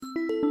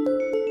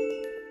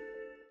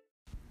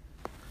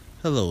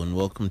Hello and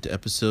welcome to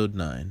episode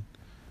 9.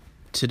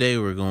 Today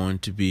we're going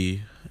to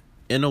be,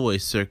 in a way,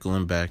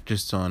 circling back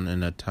just on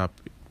a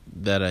topic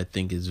that I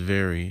think is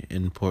very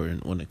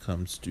important when it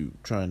comes to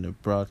trying to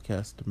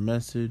broadcast a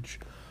message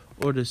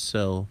or to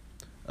sell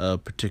a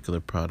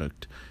particular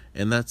product,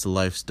 and that's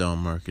lifestyle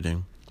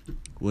marketing.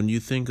 When you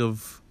think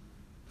of,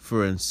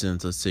 for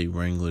instance, let's say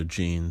Wrangler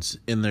jeans,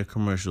 in their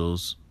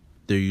commercials,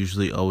 they're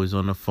usually always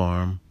on a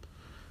farm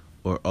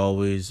or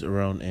always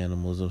around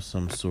animals of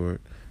some sort.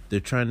 They're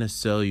trying to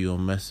sell you a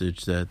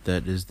message that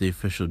is the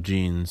official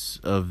jeans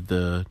of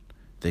the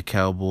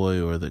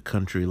cowboy or the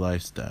country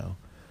lifestyle.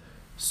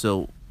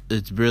 So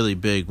it's really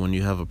big when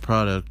you have a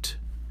product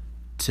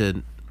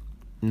to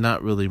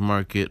not really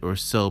market or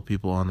sell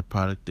people on the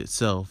product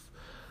itself,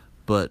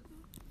 but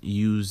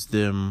use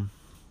them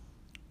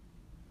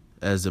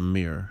as a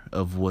mirror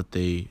of what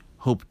they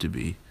hope to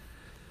be.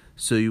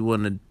 So you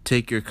want to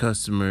take your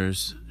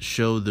customers,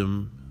 show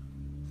them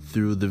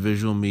through the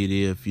visual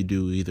media. If you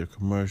do either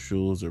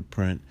commercials or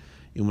print,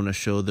 you want to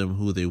show them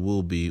who they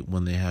will be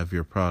when they have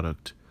your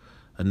product.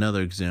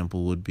 Another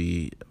example would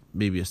be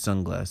maybe a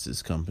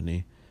sunglasses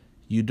company.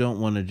 You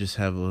don't want to just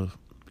have a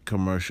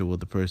commercial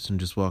with a person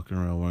just walking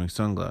around wearing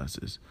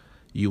sunglasses.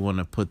 You want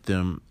to put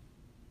them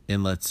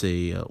in, let's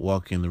say,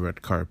 walking the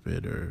red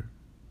carpet or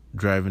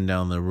driving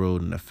down the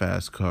road in a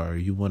fast car.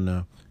 You want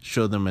to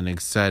show them an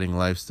exciting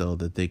lifestyle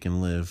that they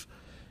can live,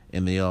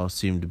 and they all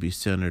seem to be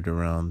centered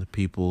around the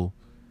people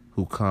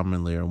who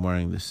commonly are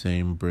wearing the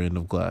same brand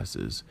of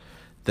glasses.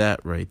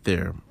 That right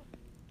there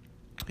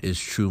is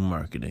true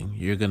marketing.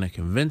 You're going to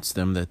convince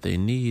them that they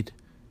need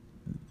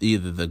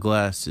either the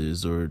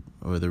glasses or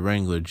the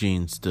Wrangler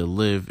jeans to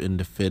live and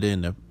to fit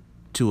in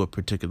to a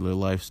particular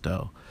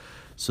lifestyle.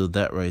 So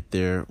that right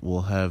there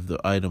will have the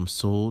item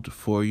sold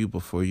for you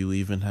before you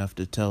even have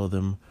to tell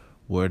them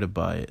where to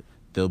buy it.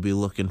 They'll be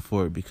looking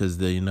for it because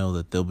they know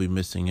that they'll be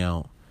missing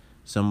out.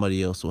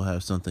 Somebody else will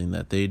have something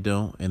that they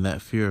don't, and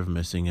that fear of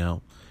missing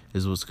out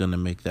is what's going to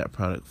make that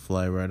product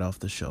fly right off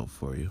the shelf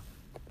for you.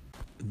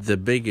 The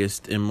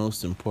biggest and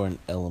most important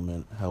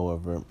element,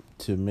 however,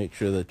 to make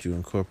sure that you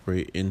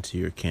incorporate into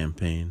your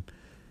campaign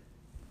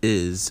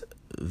is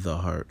the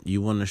heart.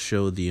 You want to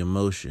show the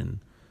emotion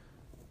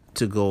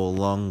to go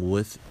along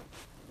with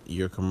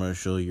your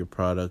commercial, your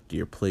product,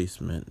 your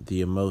placement.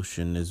 The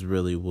emotion is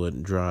really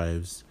what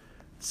drives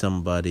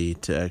somebody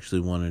to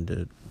actually want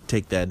to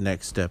take that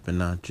next step and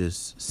not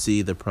just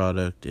see the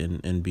product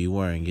and be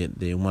wearing it.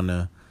 They want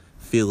to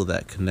feel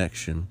that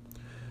connection.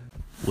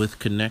 With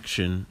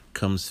connection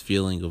comes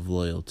feeling of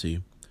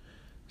loyalty.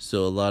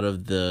 So a lot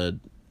of the,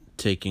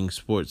 taking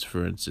sports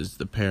for instance,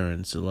 the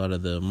parents, a lot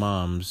of the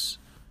moms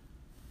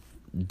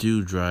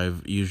do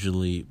drive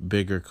usually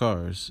bigger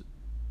cars.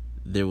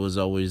 There was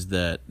always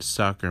that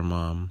soccer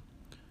mom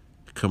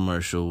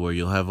commercial where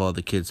you'll have all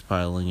the kids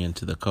piling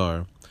into the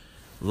car.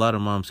 A lot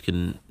of moms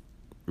can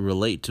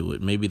relate to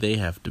it. Maybe they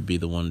have to be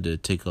the one to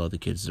take all the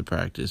kids to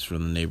practice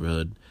from the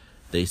neighborhood.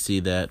 They see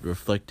that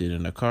reflected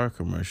in a car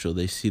commercial.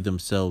 They see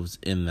themselves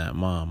in that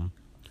mom.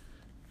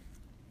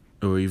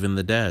 Or even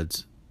the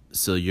dads.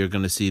 So you're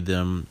going to see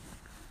them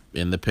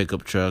in the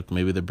pickup truck.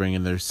 Maybe they're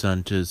bringing their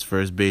son to his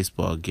first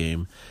baseball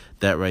game.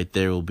 That right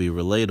there will be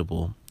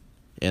relatable.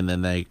 And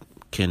then they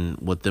can,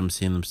 with them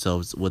seeing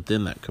themselves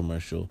within that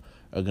commercial,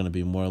 are going to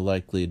be more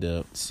likely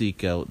to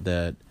seek out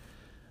that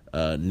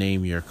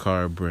name your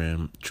car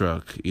brand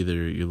truck.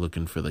 Either you're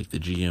looking for like the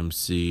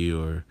GMC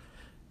or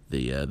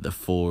the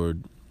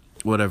Ford,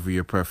 whatever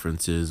your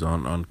preference is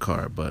on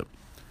car. But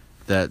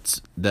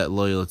that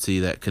loyalty,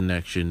 that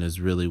connection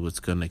is really what's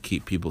going to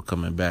keep people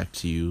coming back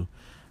to you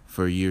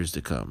for years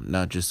to come.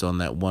 Not just on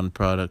that one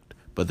product,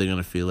 but they're going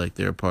to feel like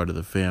they're a part of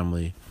the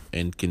family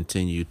and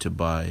continue to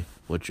buy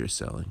what you're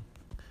selling.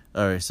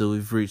 All right, so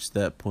we've reached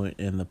that point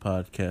in the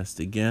podcast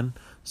again,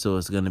 so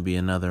it's going to be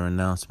another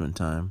announcement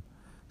time.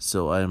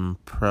 So I'm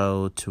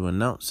proud to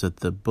announce that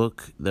the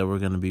book that we're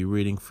going to be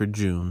reading for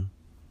June,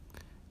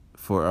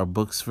 for our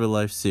Books for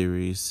Life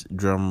series,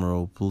 drum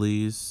roll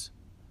please.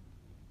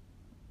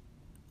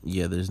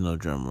 Yeah, there's no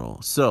drum roll.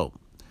 So,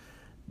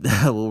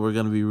 what we're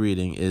going to be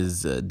reading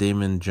is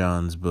Daymond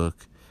John's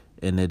book,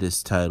 and it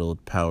is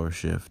titled Power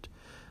Shift.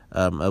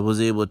 I was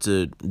able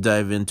to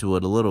dive into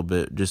it a little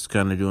bit, just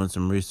kind of doing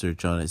some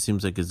research on it. It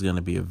seems like it's going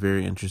to be a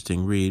very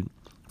interesting read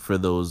for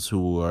those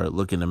who are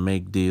looking to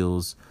make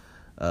deals,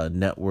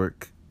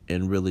 network,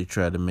 and really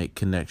try to make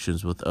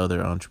connections with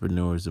other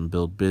entrepreneurs and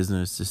build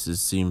business.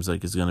 Seems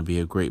like it's going to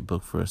be a great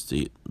book for us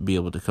to be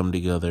able to come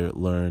together,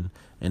 learn,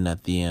 and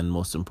at the end,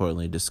 most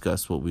importantly,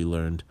 discuss what we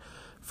learned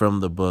from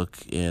the book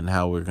and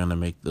how we're going to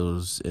make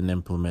those and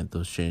implement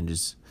those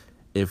changes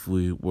if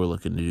we were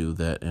looking to do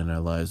that in our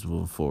lives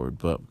moving forward.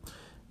 But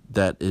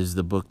that is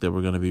the book that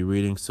we're going to be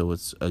reading. So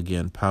it's,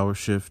 again, Power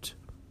Shift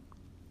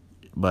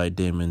by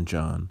Daymond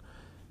John.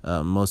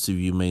 Most of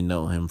you may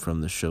know him from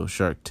the show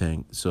Shark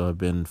Tank, so I've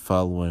been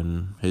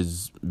following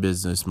his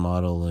business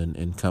model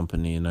and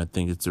company, and I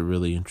think it's a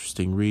really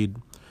interesting read.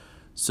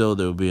 So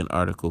there will be an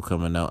article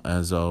coming out,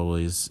 as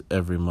always.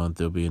 Every month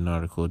there will be an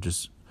article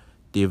just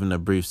giving a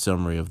brief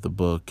summary of the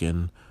book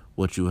and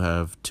what you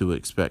have to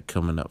expect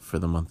coming up for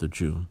the month of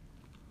June.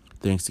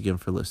 Thanks again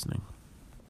for listening.